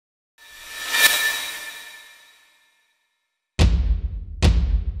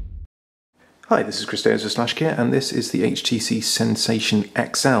Hi, this is Chris Davis of SlashGear, and this is the HTC Sensation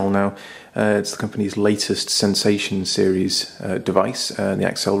XL. Now, it's the company's latest Sensation series device.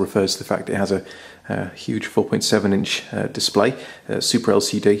 The XL refers to the fact it has a huge 4.7-inch display, Super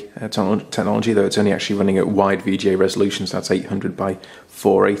LCD technology, though it's only actually running at wide VGA resolutions. That's 800 by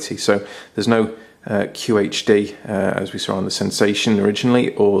 480. So there's no QHD as we saw on the Sensation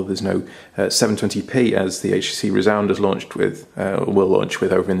originally, or there's no 720p as the HTC Resound has launched with, will launch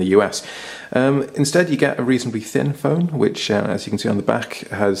with over in the US. Instead you get a reasonably thin phone, which as you can see on the back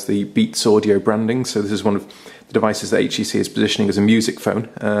has the Beats Audio branding. So this is one of the devices that HTC is positioning as a music phone.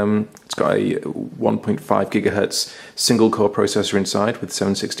 It's got a 1.5 gigahertz single core processor inside with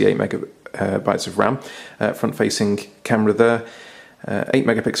 768 megabytes of RAM, front facing camera there. 8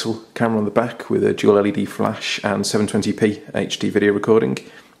 megapixel camera on the back with a dual LED flash and 720p HD video recording,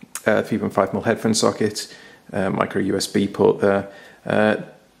 3.5mm headphone socket, micro USB port there.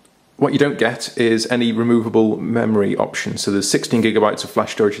 What you don't get is any removable memory option. So there's 16 gigabytes of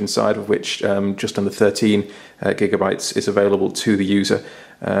flash storage inside, of which just under 13 gigabytes is available to the user,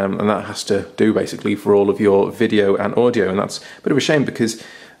 and that has to do basically for all of your video and audio. And that's a bit of a shame because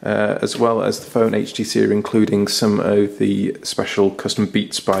as well as the phone, HTC are including some of the special custom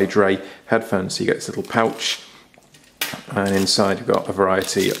Beats by Dre headphones. So you get this little pouch, and inside you've got a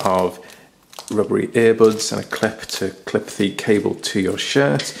variety of rubbery earbuds and a clip to clip the cable to your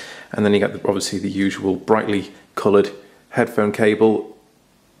shirt. And then you get obviously the usual brightly coloured headphone cable.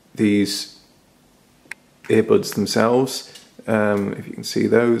 These earbuds themselves, if you can see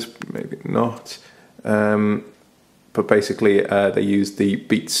those, maybe not. But basically they use the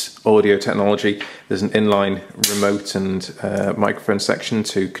Beats audio technology. There's an inline remote and microphone section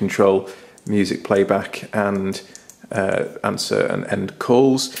to control music playback and answer and end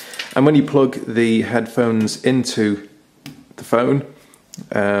calls. And when you plug the headphones into the phone,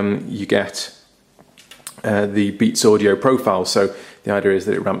 you get the Beats audio profile. So the idea is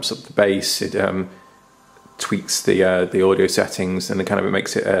that it ramps up the bass, it tweaks the audio settings, and it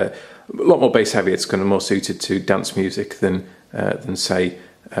makes it a lot more bass heavy. It's kind of more suited to dance music than say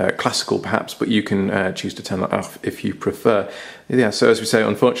classical perhaps, but you can choose to turn that off if you prefer. Yeah, so as we say,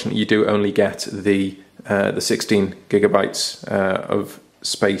 unfortunately you do only get the 16 gigabytes of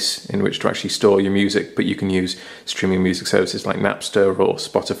space in which to actually store your music, but you can use streaming music services like Napster or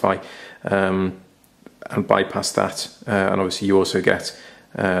Spotify and bypass that. And obviously you also get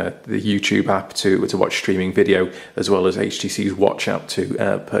the YouTube app to watch streaming video, as well as HTC's Watch app to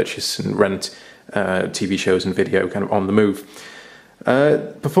purchase and rent TV shows and video kind of on the move.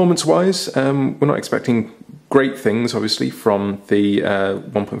 Performance-wise, we're not expecting great things, obviously, from the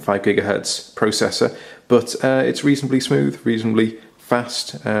 1.5 gigahertz processor, but it's reasonably smooth, reasonably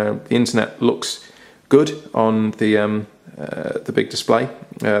fast. The internet looks good on the big display,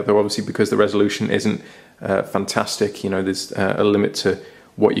 though obviously because the resolution isn't fantastic, you know, there's a limit to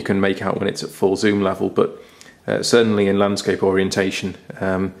what you can make out when it's at full zoom level, but certainly in landscape orientation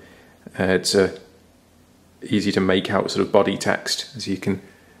it's easy to make out sort of body text, as you can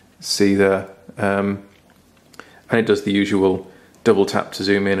see there, and it does the usual double tap to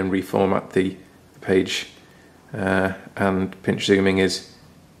zoom in and reformat the page, and pinch zooming is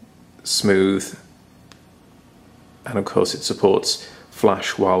smooth, and of course it supports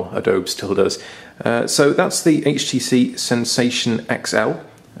Flash while Adobe still does. So that's the HTC Sensation XL.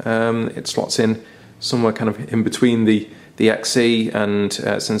 It slots in somewhere kind of in between the XE and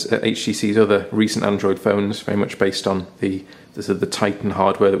HTC's other recent Android phones, very much based on the Titan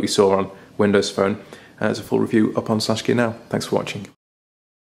hardware that we saw on Windows Phone. There's a full review up on SlashGear now. Thanks for watching.